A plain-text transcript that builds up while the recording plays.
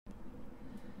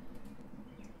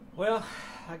Well,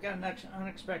 I got an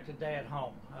unexpected day at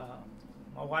home.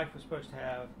 My wife was supposed to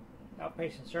have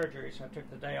outpatient surgery, so I took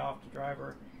the day off to drive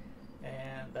her,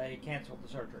 and they canceled the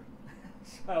surgery.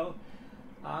 So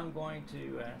I'm going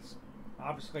to, it's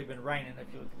obviously been raining if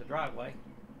you look at the driveway,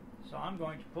 so I'm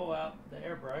going to pull out the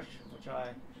airbrush, which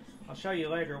I'll show you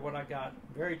later what I got.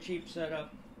 Very cheap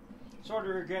setup. Sort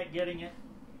of regret getting it,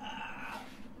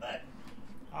 but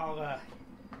I'll,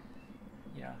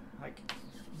 like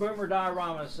Boomer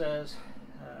Diorama says,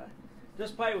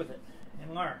 just play with it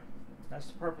and learn. That's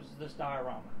the purpose of this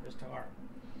diorama, is to learn.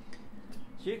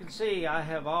 So you can see I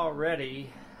have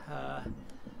already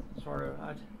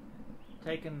I've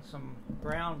taken some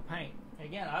brown paint.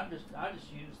 Again, I just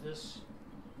use this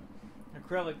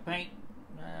acrylic paint.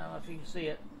 I don't know if you can see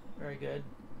it very good.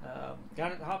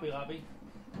 Got it at Hobby Lobby.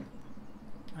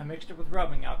 I mixed it with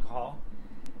rubbing alcohol,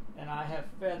 and I have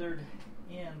feathered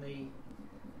in the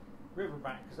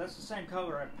riverbank because that's the same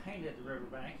color I painted the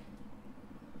riverbank.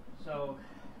 So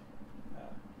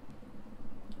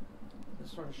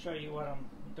just sort of show you what I'm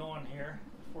doing here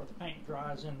before the paint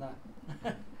dries in the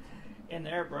in the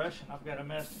airbrush, and I've got a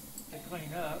mess to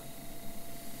clean up.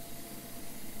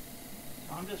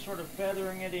 So I'm just sort of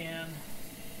feathering it in.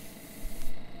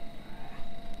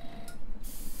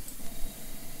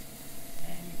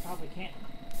 And you probably can't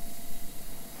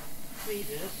see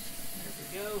this.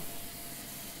 There we go.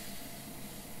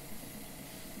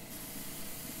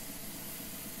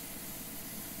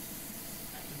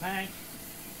 Bank.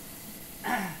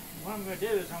 What I'm going to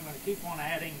do is I'm going to keep on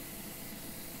adding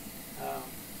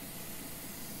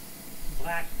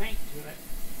black paint to it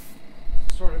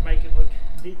to sort of make it look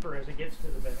deeper as it gets to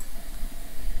the middle.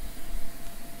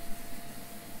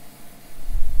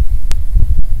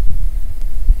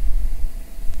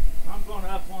 So I'm going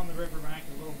up on the riverbank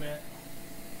a little bit.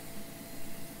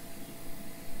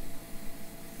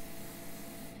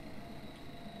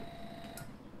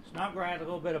 So now I'm going to add a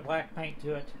little bit of black paint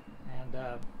to it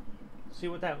and see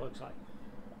what that looks like.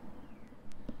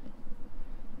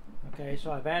 Okay,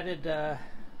 so I've added a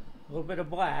little bit of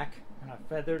black and I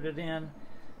feathered it in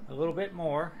a little bit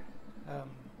more. I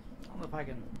don't know if I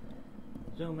can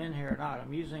zoom in here or not.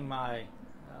 I'm using my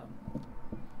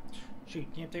shoot,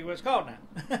 can't think what it's called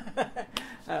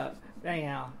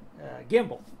now.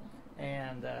 Gimbal,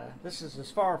 and this is as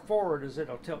far forward as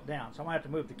it'll tilt down, so I'm gonna have to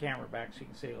move the camera back so you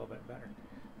can see a little bit better.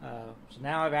 So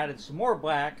now I've added some more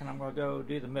black, and I'm going to go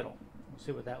do the middle. We'll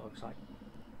see what that looks like.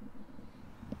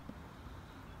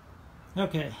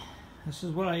 Okay, this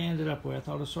is what I ended up with.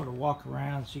 I'll just sort of walk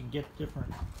around so you can get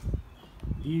different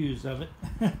views of it.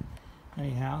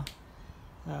 Anyhow,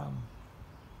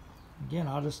 again,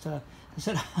 I'll just, I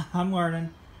said I'm learning.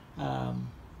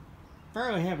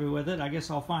 Fairly happy with it. I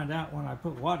guess I'll find out when I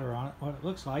put water on it what it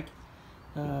looks like.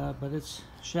 But it's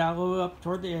shallow up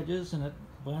toward the edges, and it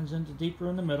blends into deeper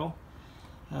in the middle.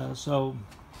 So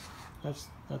that's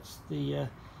the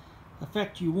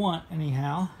effect you want,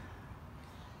 anyhow.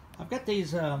 I've got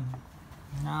these, now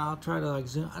I'll try to like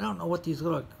zoom. I don't know what these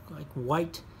little like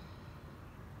white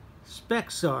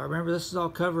specks are. Remember, this is all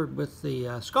covered with the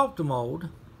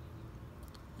Sculptamold,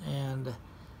 and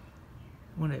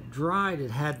when it dried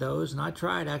it had those, and I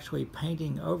tried actually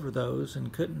painting over those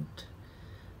and couldn't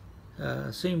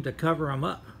seem to cover them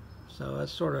up. So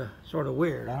that's sort of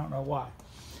weird. I don't know why.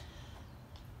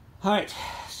 All right,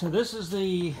 so this is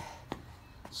the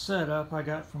setup I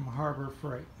got from Harbor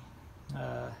Freight.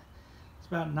 It's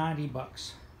about 90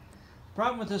 bucks. The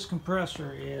problem with this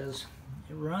compressor is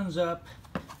it runs up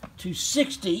to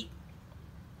 60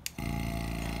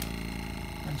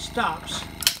 and stops.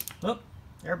 Oop,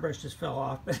 airbrush just fell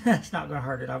off, but it's not going to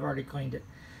hurt it. I've already cleaned it,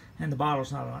 and the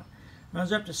bottle's not on it.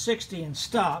 Runs up to 60 and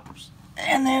stops,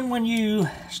 and then when you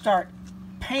start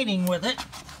painting with it,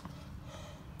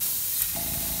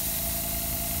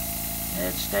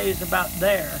 it stays about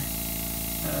there.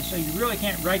 So you really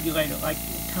can't regulate it like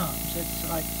it comes. It's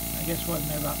like, I guess, wasn't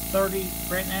there about 30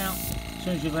 right now? As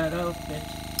soon as you let off, it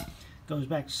goes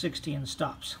back to 60 and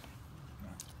stops.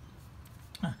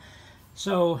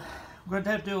 So we're going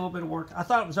to have to do a little bit of work. I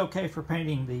thought it was okay for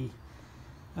painting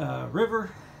the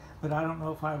river, but I don't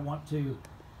know if I want to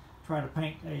try to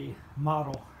paint a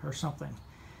model or something.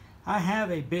 I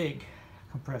have a big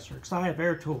compressor because I have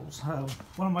air tools.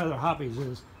 One of my other hobbies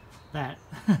is that.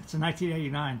 It's a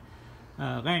 1989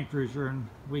 Land Cruiser, and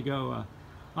we go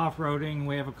off-roading.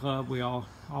 We have a club. We all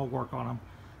work on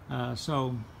them.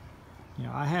 So, you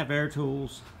know, I have air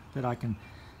tools that I can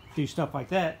do stuff like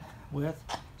that with.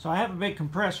 So I have a big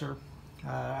compressor.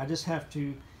 I just have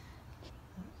to,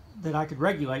 that I could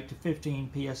regulate to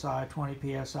 15 psi,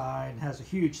 20 psi, and has a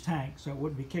huge tank, so it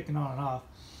wouldn't be kicking on and off.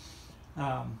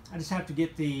 I just have to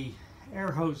get the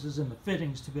air hoses and the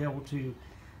fittings to be able to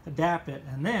adapt it,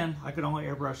 and then I could only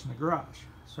airbrush in the garage.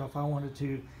 So if I wanted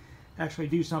to actually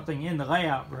do something in the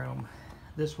layout room,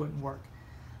 this wouldn't work.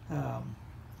 I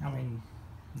mean,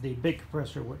 the big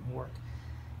compressor wouldn't work.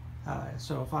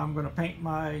 So if I'm going to paint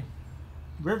my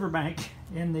riverbank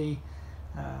in the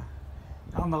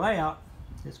on the layout,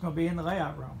 it's going to be in the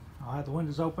layout room. I'll have the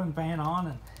windows open, fan on,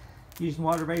 and using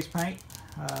water-based paint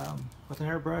with an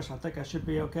airbrush. I think I should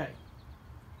be okay.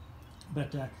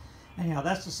 But anyhow,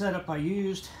 that's the setup I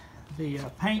used. The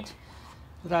paint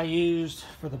that I used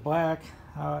for the black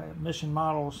Mission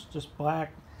Models, just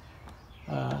black.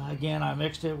 Again, I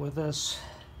mixed it with this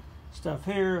stuff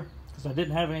here because I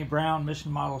didn't have any brown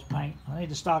Mission Models paint. I need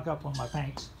to stock up on my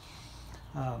paints.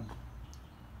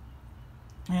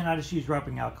 And I just used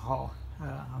rubbing alcohol.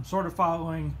 I'm sort of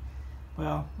following,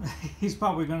 well, he's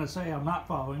probably going to say I'm not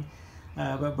following,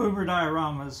 but Boomer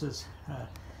Dioramas is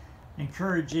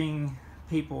encouraging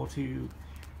people to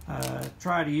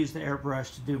try to use the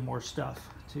airbrush to do more stuff,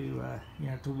 to you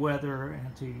know, to weather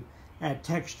and to add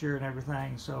texture and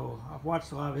everything. So I've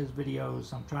watched a lot of his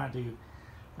videos. I'm trying to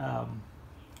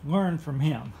learn from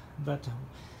him. But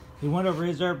he went over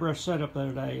his airbrush setup the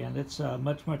other day, and it's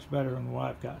much better than what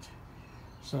I've got.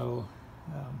 So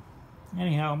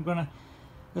anyhow,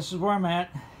 this is where I'm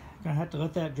at. Gonna have to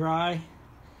let that dry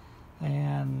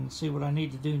and see what I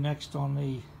need to do next on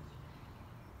the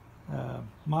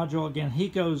module. Again,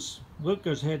 Luke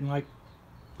goes ahead and like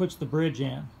puts the bridge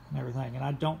in and everything, and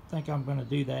I don't think I'm going to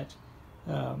do that.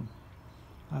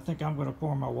 I think I'm going to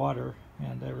pour my water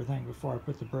and everything before I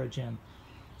put the bridge in,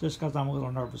 just because I'm a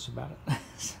little nervous about it.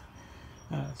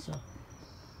 So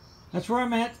that's where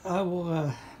I'm at. I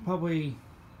will probably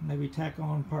maybe tack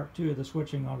on part 2 of the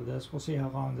switching onto this. We'll see how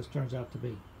long this turns out to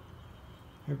be.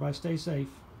 Everybody stay safe.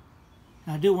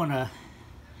 I do want to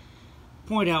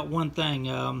point out one thing.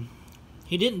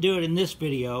 He didn't do it in this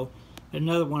video.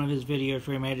 Another one of his videos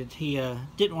where he made it, he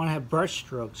didn't want to have brush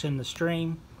strokes in the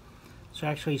stream. So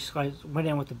actually he went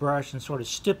in with the brush and sort of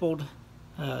stippled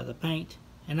the paint.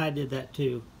 And I did that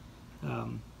too.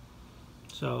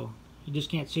 So you just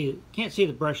can't see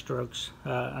the brush strokes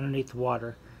underneath the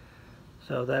water.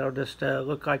 So that'll just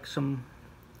look like some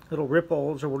little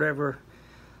ripples or whatever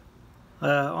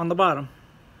on the bottom.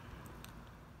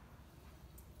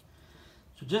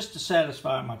 So just to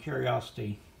satisfy my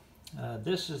curiosity,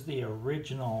 this is the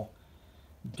original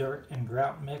dirt and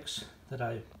grout mix that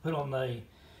I put on the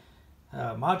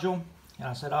module. And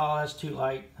I said, oh, that's too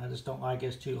light. I just don't like it.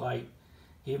 It's too light.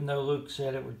 Even though Luke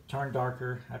said it would turn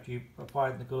darker after you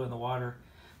applied the glue in the water.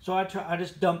 So I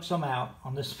just dumped some out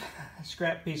on this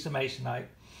scrap piece of masonite.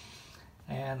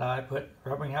 And I put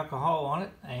rubbing alcohol on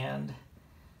it and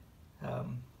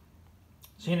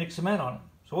scenic cement on it.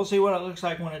 So we'll see what it looks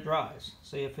like when it dries.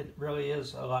 See if it really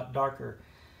is a lot darker.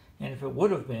 And if it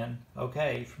would have been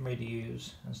okay for me to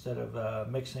use instead of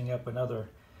mixing up another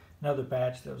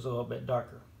batch that was a little bit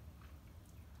darker.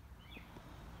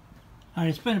 All right,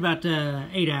 it's been about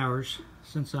 8 hours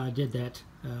since I did that.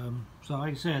 So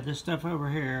like I said, this stuff over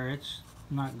here, it's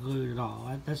not glued at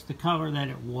all. That's the color that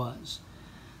it was.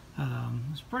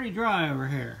 It's pretty dry over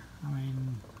here. I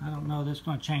mean, I don't know that's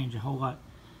going to change a whole lot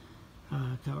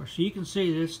color. So you can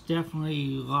see this definitely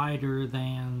lighter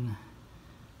than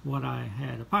what I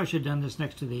had. I probably should have done this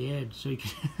next to the edge so you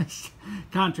can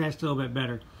contrast a little bit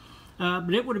better.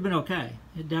 But it would have been okay.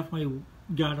 It definitely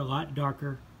got a lot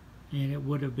darker, and it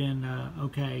would have been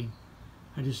okay.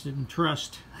 I just didn't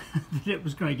trust that it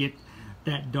was going to get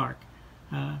that dark.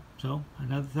 So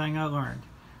another thing I learned.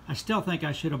 I still think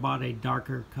I should have bought a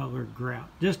darker colored grout,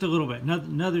 just a little bit,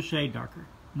 another shade darker,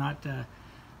 not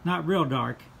real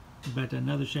dark, but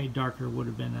another shade darker would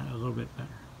have been a little bit better.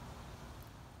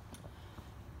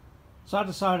 So I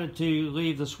decided to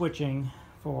leave the switching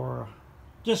for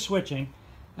just switching,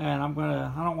 and I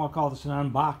don't want to call this an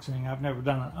unboxing. I've never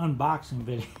done an unboxing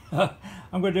video.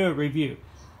 I'm going to do a review.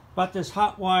 Bought this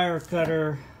hot wire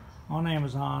cutter on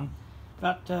Amazon,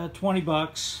 about 20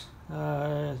 bucks.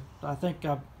 I think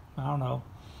I don't know,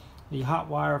 the hot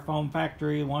wire foam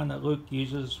factory one that Luke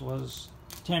uses was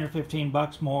 10 or 15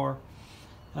 bucks more.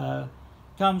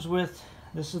 Comes with,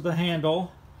 this is the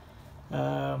handle,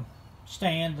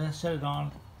 stand and set it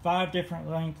on, 5 different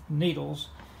length needles,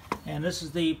 and this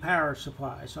is the power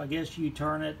supply. So I guess you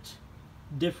turn it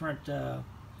different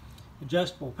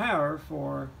adjustable power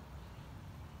for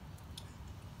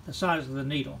the size of the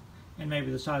needle and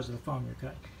maybe the size of the foam you're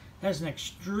cutting. It has an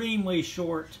extremely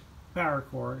short power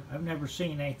cord. I've never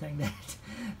seen anything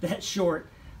that short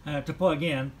to plug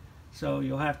in, so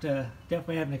you'll have to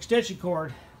definitely have an extension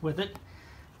cord with it.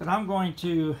 But I'm going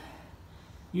to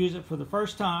use it for the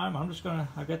first time,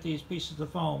 I've got these pieces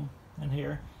of foam in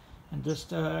here, and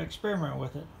just experiment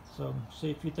with it. So see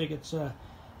if you think it's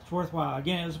worthwhile.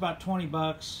 Again, it was about 20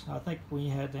 bucks. I think we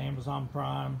had the Amazon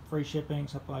Prime, free shipping,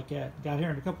 something like that. Got here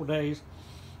in a couple days,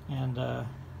 and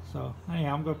so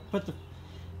anyhow, I'm going to put the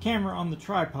camera on the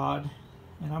tripod,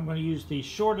 and I'm going to use the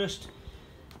shortest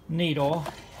needle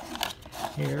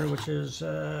here, which is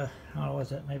I don't know, what's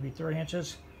that, maybe 3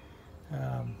 inches,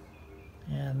 and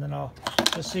then I'll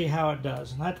just see how it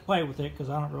does. And I have to play with it because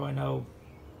I don't really know,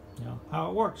 how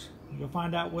it works. You'll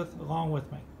find out along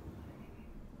with me.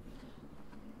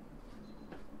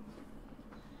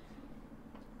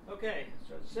 Okay,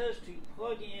 so it says to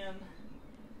plug in,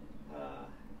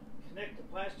 connect the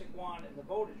plastic wand and the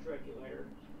voltage regulator.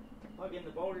 Plug in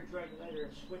the voltage regulator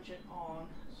and switch it on.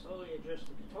 Slowly adjust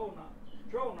the control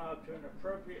knob to an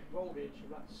appropriate voltage,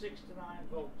 about 6 to 9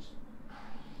 volts.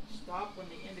 Stop when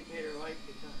the indicator light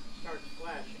starts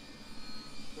flashing.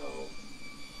 So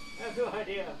I have no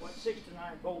idea what 6 to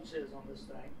 9 volts is on this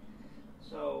thing.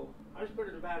 So I just put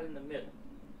it about in the middle.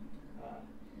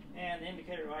 And the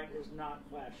indicator light is not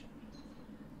flashing.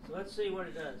 So let's see what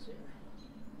it does here.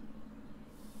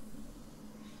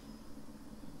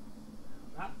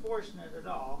 Not forcing it at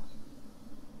all.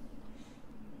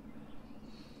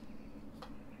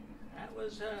 That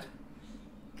was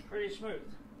pretty smooth.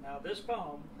 Now this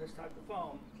foam, this type of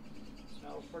foam,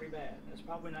 smells pretty bad. It's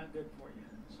probably not good for you.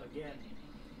 So again,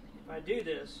 if I do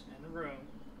this in the room,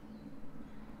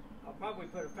 I'll probably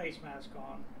put a face mask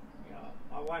on.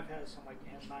 My wife has some like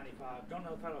N95. Don't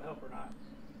know if that'll help or not.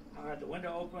 I'll have the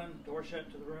window open, door shut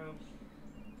to the room,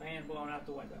 fan blowing out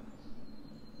the window.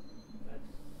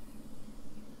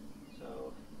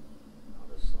 So I'll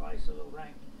just slice a little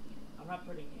ring. I'm not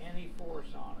putting any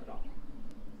force on at all.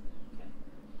 Okay.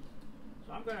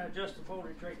 So I'm going to adjust the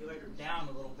voltage regulator down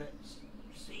a little bit.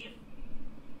 See it.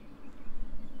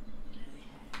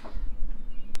 Okay.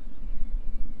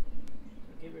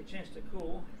 So give it a chance to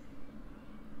cool.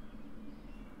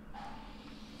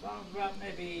 So I'm about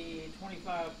maybe 25-30%.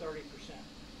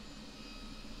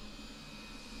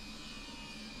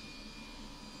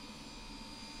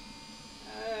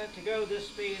 To go this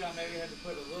speed, I maybe had to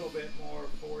put a little bit more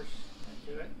force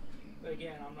into it. But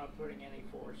again, I'm not putting any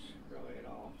force really at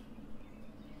all.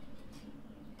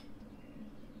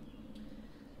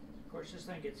 Of course, this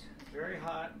thing gets very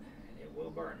hot and it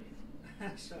will burn you.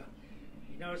 So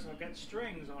you notice I've got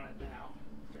strings on it now,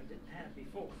 which I didn't have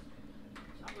before.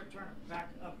 So I'm going to turn it back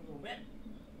up a little bit.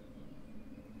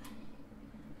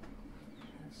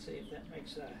 Let's see if that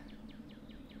makes a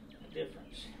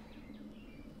difference.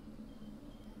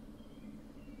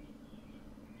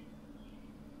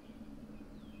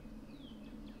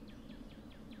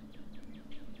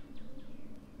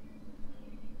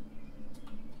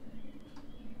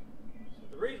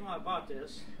 The reason why I bought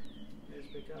this is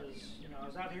because, I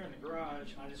was out here in the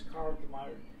garage and I just carved my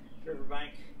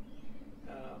riverbank,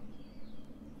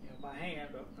 by hand,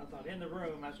 but I thought in the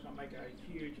room that's going to make a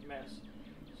huge mess.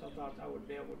 So I thought I would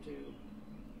be able to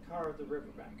carve the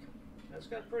riverbank. It's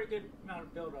got a pretty good amount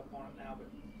of buildup on it now,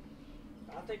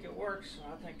 but I think it works.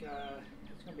 I think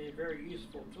it's going to be a very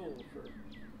useful tool for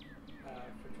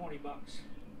 20 bucks.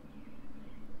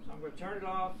 So I'm going to turn it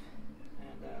off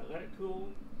and let it cool.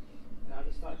 I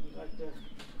just thought you'd like to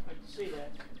see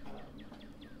that.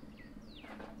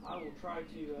 I will try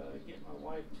to get my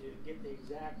wife to get the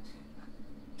exact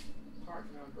part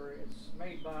number. It's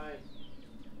made by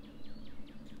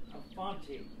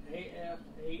Afantti,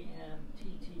 A-F-A-N-T-T-I.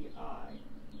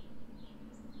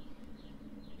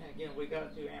 And again, we got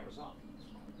it through Amazon.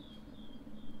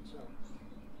 So,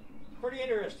 pretty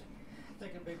interesting. I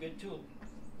think it'll be a good tool.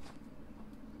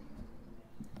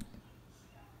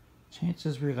 Chance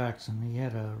is relaxing. He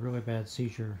had a really bad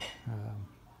seizure a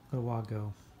little while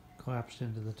ago. Collapsed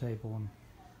into the table,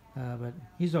 and but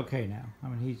he's okay now. I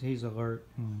mean, he's alert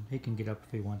and he can get up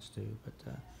if he wants to. But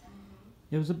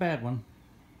it was a bad one.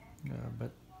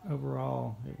 But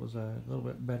overall, it was a little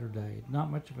bit better day. Not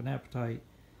much of an appetite,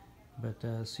 but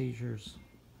seizures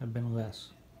have been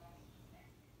less.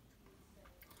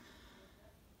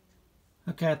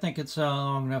 Okay, I think it's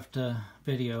long enough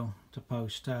video to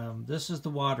post. This is the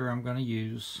water I'm going to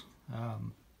use.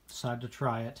 Decided to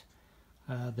try it.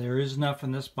 There is enough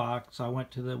in this box. I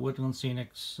went to the Woodland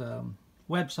Scenics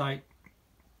website,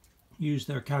 used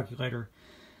their calculator.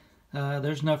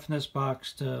 There's enough in this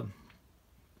box to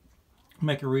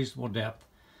make a reasonable depth.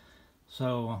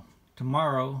 So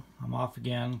tomorrow I'm off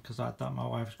again because I thought my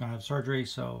wife was going to have surgery.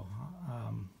 So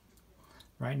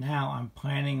right now I'm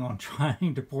planning on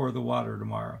trying to pour the water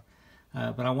tomorrow.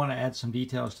 But I want to add some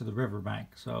details to the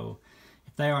riverbank. So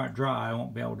if they aren't dry, I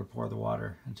won't be able to pour the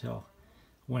water until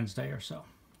Wednesday or so.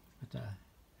 But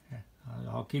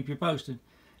I'll keep you posted.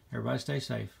 Everybody stay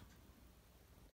safe.